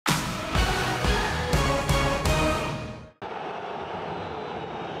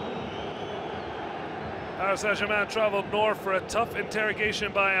Paris Saint-Germain travelled north for a tough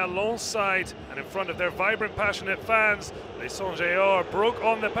interrogation by a Lens side, and in front of their vibrant, passionate fans, les Saint-Géors broke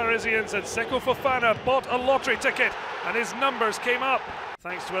on the Parisians, and Seko Fofana bought a lottery ticket, and his numbers came up,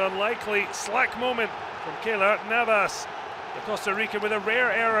 thanks to an unlikely slack moment from Keylor Navas. The Costa Rican with a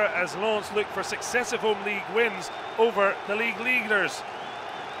rare error as Lens looked for successive home league wins over the league leaders.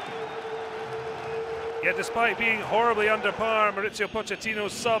 Yet despite being horribly under par, Mauricio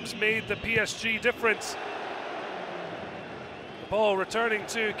Pochettino's subs made the PSG difference. The ball returning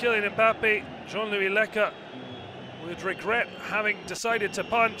to Kylian Mbappe. Jean-Louis Lecca would regret having decided to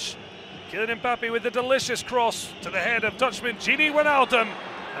punch. Kylian Mbappe with the delicious cross to the head of Dutchman Gini Wijnaldum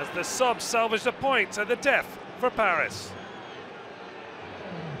as the subs salvaged a point at the death for Paris.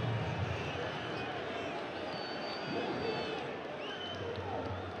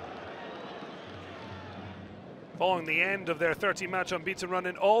 Following the end of their 30-match unbeaten run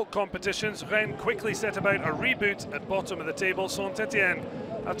in all competitions, Rennes quickly set about a reboot at bottom of the table, SAINT-ÉTIENNE.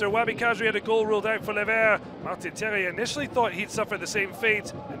 After Wabi Kazri had a goal ruled out for Les Verts, Martin Terrier initially thought he'd suffer the same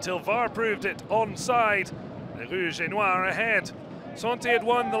fate until VAR proved it onside. Les Rouges et Noirs ahead. Santé had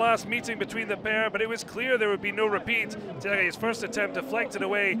won the last meeting between the pair, but it was clear there would be no repeat. Terrier's first attempt deflected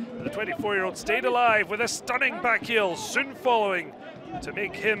away, but the 24-year-old stayed alive with a stunning back heel, soon following to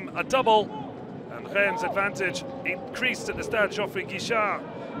make him a double. And Rennes' advantage increased at the Stade Geoffroy Guichard.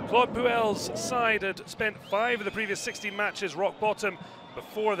 Claude Puel's side had spent 5 of the previous 16 matches rock bottom.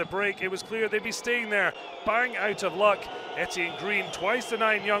 Before the break, it was clear they'd be staying there, bang out of luck. Etienne Green twice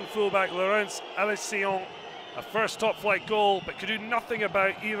denying young fullback Laurence Alession a first top-flight goal, but could do nothing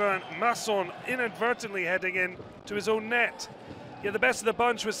about Ivan Masson inadvertently heading in to his own net. Yet the best of the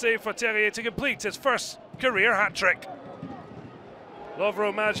bunch was saved for Terrier to complete his first career hat-trick.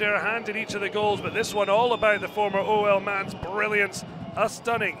 Lovro Majer handed each of the goals, but this one all about the former OL man's brilliance. A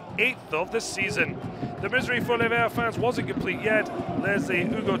stunning 8th of the season. The misery for Les Verts fans wasn't complete yet. Leslie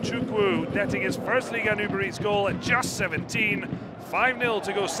Ugochukwu netting his first Ligue 1 Uber Eats goal at just 17. 5-0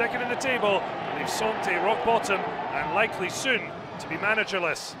 to go second in the table and leave Santé rock bottom and likely soon to be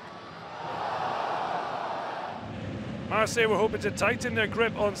managerless. Marseille were hoping to tighten their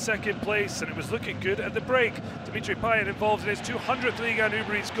grip on second place, and it was looking good at the break. Dimitri Payet involved in his 200th Ligue 1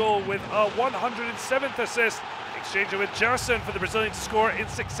 Uber Eats goal with a 107th assist, exchanging with Gerson for the Brazilian to score in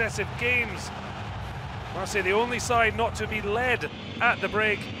successive games. Marseille the only side not to be led at the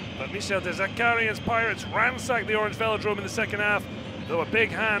break, but Michel de Zakarian's Pirates ransacked the Orange Velodrome in the second half, though a big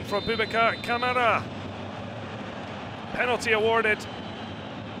hand from Boubacar Kamara. Penalty awarded.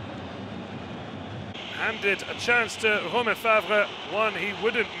 Handed a chance to Romain Favre, one he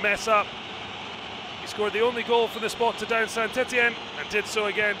wouldn't mess up. He scored the only goal from the spot to down Saint-Etienne and did so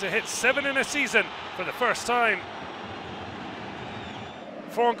again to hit 7 in a season for the first time.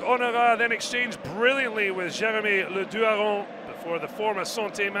 Franck Honorat then exchanged brilliantly with Jérémy Le Duaron before the former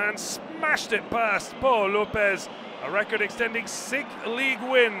Santé man smashed it past Paul Lopez, a record-extending 6th league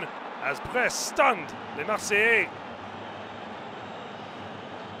win as Brest stunned les Marseillais.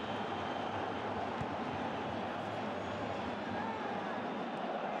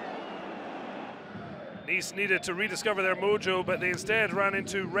 Nice needed to rediscover their mojo, but they instead ran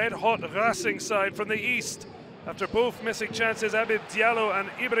into red-hot Racing side from the east. After both missing chances, Habib Diallo and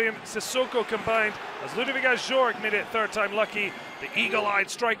Ibrahim Sissoko combined as Ludovic Ajorc made it third time lucky. The eagle-eyed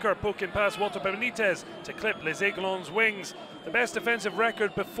striker poking past Walter Benitez to clip Les Aiglons' wings. The best defensive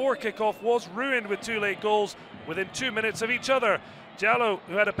record before kickoff was ruined with 2 late goals within 2 minutes of each other. Diallo,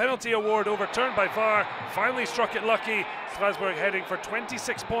 who had a penalty award overturned by VAR, finally struck it lucky. Strasbourg heading for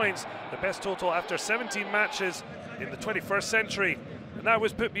 26 points, the best total after 17 matches in the 21st century. And that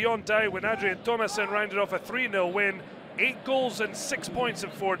was put beyond doubt when Adrien Thomason rounded off a 3-0 win. 8 goals and 6 points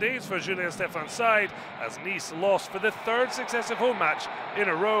in 4 days for Julien Stéphane's side, as Nice lost for the 3rd successive home match in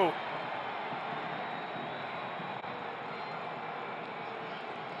a row.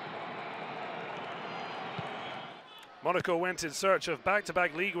 Monaco went in search of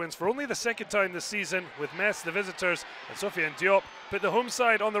back-to-back league wins for only the 2nd time this season, with Metz the visitors and Sofiane Diop put the home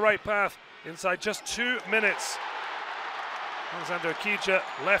side on the right path inside just 2 minutes. Alexander Kija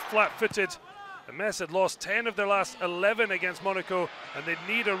left flat-footed. The Metz had lost 10 of their last 11 against Monaco, and they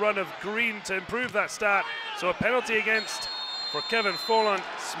need a run of green to improve that stat. So a penalty against for Kevin Folland,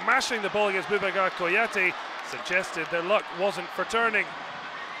 smashing the ball against Boubacar Kouyate, suggested their luck wasn't for turning.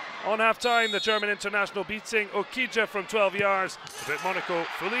 On half-time, the German international beating Okija from 12 yards to put Monaco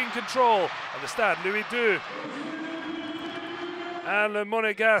fully in control of the Stade Louis II. And Le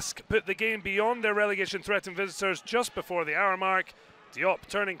Monégasque put the game beyond their relegation-threatened visitors just before the hour mark. Diop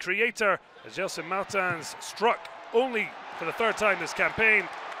turning creator as Gelson Martins struck only for the 3rd time this campaign.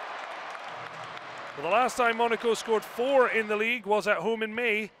 Well, the last time Monaco scored 4 in the league was at home in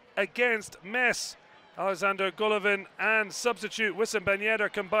May against METZ. Alexander Golovin and substitute Wissam Ben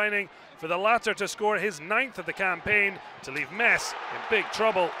Yedder combining for the latter to score his 9th of the campaign to leave METZ in big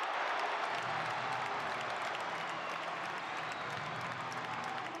trouble.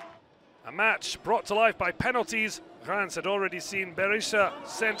 A match brought to life by penalties. Reims had already seen Berisha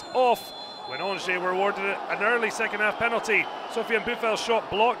sent off when Angers were awarded an early second-half penalty. Sofiane Boufel's shot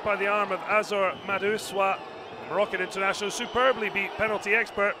blocked by the arm of Azor Madouswa. The Moroccan international superbly beat penalty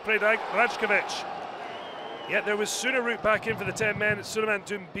expert Predrag Rajkovic. Yet there was soon a route back in for the 10 men. Suleiman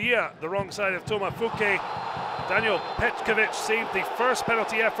Doumbia, the wrong side of Thomas Fouquet. Daniel Petkovic saved the first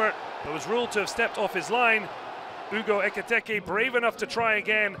penalty effort, but was ruled to have stepped off his line. Ugo Ekiteke brave enough to try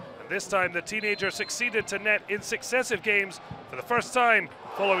again, and this time the teenager succeeded to net in successive games for the first time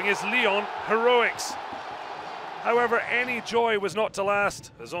following his Lyon heroics. However, any joy was not to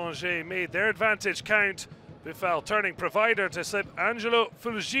last as Angers made their advantage count. Bouffal turning provider to slip Angelo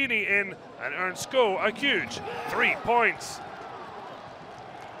Fulgini in and earn SCO a huge 3 points.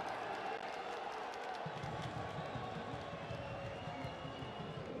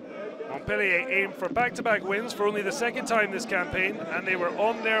 Montpellier aimed for back-to-back wins for only the second time this campaign, and they were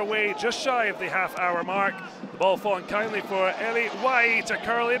on their way just shy of the half-hour mark. The ball falling kindly for Eli Wai to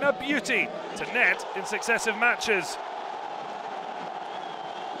curl in a beauty to net in successive matches.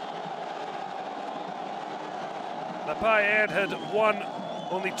 La Paillade had won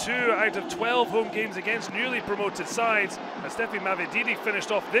only 2 out of 12 home games against newly promoted sides. As Steffi Mavedidi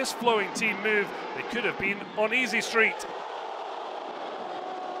finished off this flowing team move, they could have been on easy street.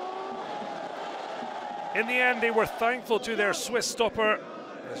 In the end, they were thankful to their Swiss stopper,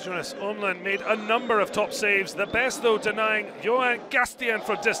 as Jonas Omlin made a number of top saves, the best though denying Johan Gastien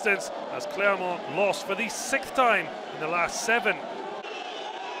from distance, as Clermont lost for the 6th time in the last 7.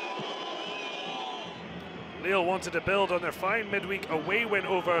 Lille wanted to build on their fine midweek away win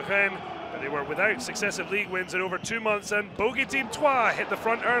over Rennes, but they were without successive league wins in over 2 months, and Bogey Team 3 hit the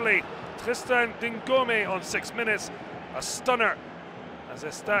front early. Tristan Dingome on 6 minutes, a stunner, as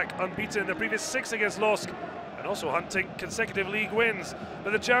ESTAC unbeaten in the previous 6 against LOSC, and also hunting consecutive league wins.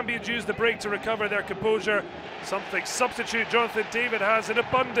 But the champions used the break to recover their composure, something substitute Jonathan David has in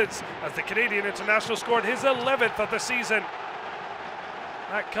abundance, as the Canadian international scored his 11th of the season.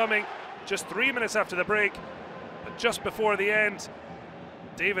 That coming just 3 minutes after the break, but just before the end,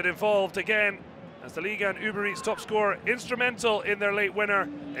 David involved again as the Ligue and Uber Eats top scorer, instrumental in their late winner.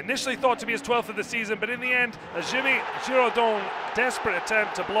 Initially thought to be his 12th of the season, but in the end, a Jimmy Girondin desperate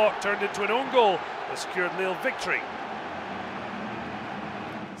attempt to block turned into an own goal that secured Lille victory.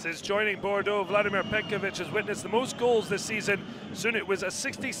 Since joining Bordeaux, Vladimir Petkovic has witnessed the most goals this season. Soon it was a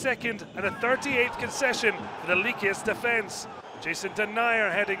 62nd and a 38th concession for the Lique's defence. Jason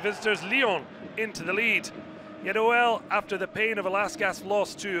Denayer heading visitors Lyon into the lead. Yet OL, after the pain of a last-gasp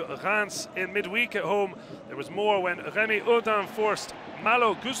loss to Reims in midweek at home, there was more when Rémi Audin forced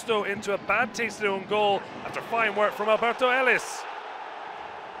Malo Gusto into a bad-tasting own goal after fine work from Alberto ELIS.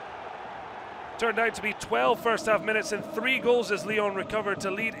 Turned out to be 12 first-half minutes and 3 goals as Lyon recovered to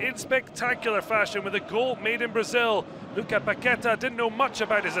lead in spectacular fashion with a goal made in Brazil. Luca Paqueta didn't know much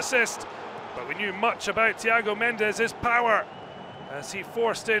about his assist, but we knew much about Thiago Mendes' power as he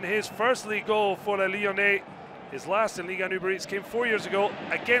forced in his first league goal for the Lyonnais. His last in Ligue 1 Uber Eats came 4 years ago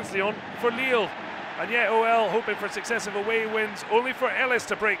against Lyon for Lille. And yet OL hoping for successive away wins, only for Ellis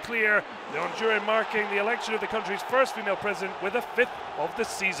to break clear. The Honduran marking the election of the country's first female president with a 5th of the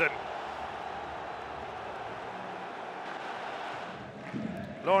season.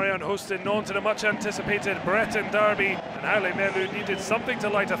 Lorient hosted Nantes in a much anticipated Breton derby, and Haile Melu needed something to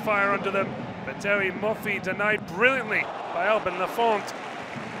light a fire under them, but Terry Moffi denied brilliantly by Albin Lafont.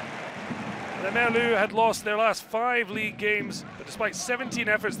 The Merlu had lost their last 5 league games, but despite 17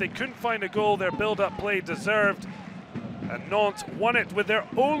 efforts, they couldn't find a goal their build-up play deserved. And Nantes won it with their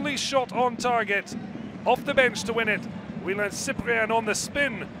only shot on target, off the bench to win it. Wieland Cyprien on the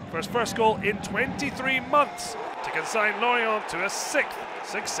spin for his first goal in 23 months to consign Lorient to a 6th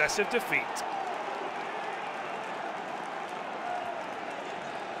successive defeat.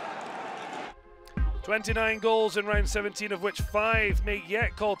 "29 goals in round 17, of which 5 may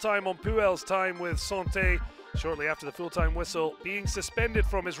yet call time on Puel's time with Santé shortly after the full-time whistle, being suspended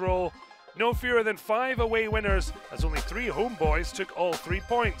from his role. No fewer than 5 away winners, as only 3 homeboys took all 3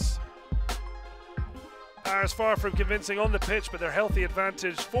 points. Paris far from convincing on the pitch, but their healthy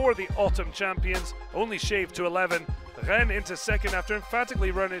advantage for the autumn champions only shaved to 11. Rennes into second after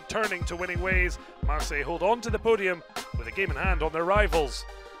emphatically turning to winning ways. Marseille hold on to the podium with a game in hand on their rivals.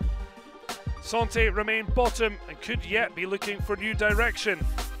 Santé remain bottom and could yet be looking for new direction.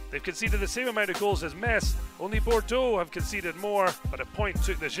 They've conceded the same amount of goals as Metz. Only Bordeaux have conceded more, but a point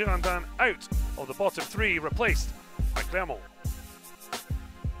took the Girondins out of the bottom three, replaced by Clermont.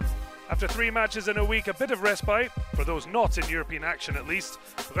 After 3 matches in a week, a bit of respite, for those not in European action at least.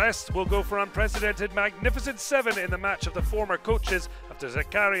 Brest will go for unprecedented magnificent 7 in the match of the former coaches after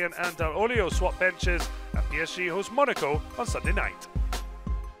Zakarian and Darolio swap benches, and PSG host Monaco on Sunday night.